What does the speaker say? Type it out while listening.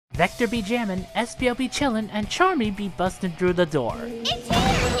Vector be jammin', Espio be chillin', and Charmy be bustin' through the door. It's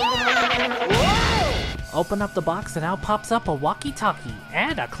here! Yeah! Open up the box and out pops up a walkie-talkie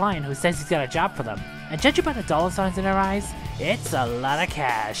and a client who says he's got a job for them. And judging by the dollar signs in their eyes, it's a lot of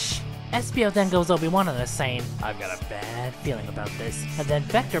cash. Espio then goes Obi-Wan on this saying, "I've got a bad feeling about this," and then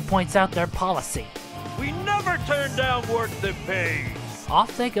Vector points out their policy. We never turn down work that pays!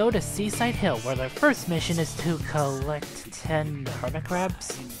 Off they go to Seaside Hill, where their first mission is to collect 10 hermit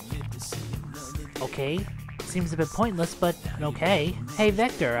crabs. Okay, seems a bit pointless, but okay. Hey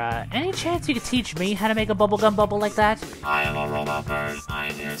Vector, any chance you could teach me how to make a bubblegum bubble like that? I am a robot bird. I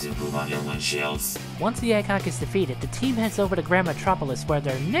am here to improve on your windshields. Once the Eggcock is defeated, the team heads over to Grand Metropolis, where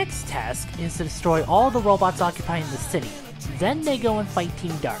their next task is to destroy all the robots occupying the city. Then they go and fight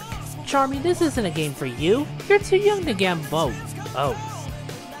Team Dark. Charmy, this isn't a game for you. You're too young to get both. Oh.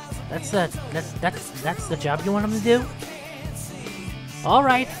 That's the job you want him to do?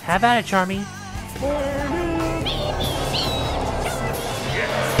 Alright, have at it, Charmy.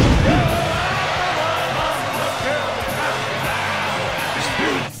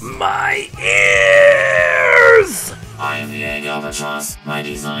 My ears! I am the egg albatross. My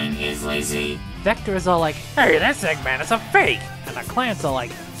design is lazy. Vector is all like, "Hey, this Eggman is a fake!" And the client's all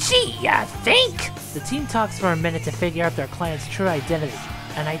like, "Gee, ya think?" The team talks for a minute to figure out their client's true identity,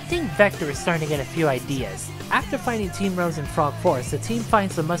 and I think Vector is starting to get a few ideas. After fighting Team Rose in Frog Forest, the team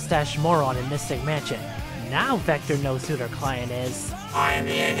finds the mustached moron in Mystic Mansion. Now Vector knows who their client is. I am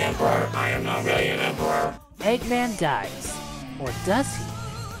the egg emperor. I am not really an emperor. Eggman dies. Or does he?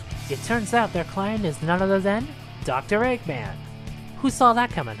 It turns out their client is none other than Dr.Eggman. Who saw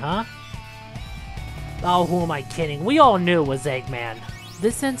that coming, huh? Oh, who am I kidding? We all knew it was Eggman.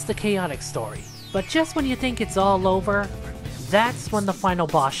 This ends the Chaotix story. But just when you think it's all over, that's when the final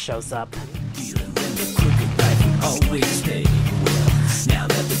boss shows up. Dealing with the crooked life, always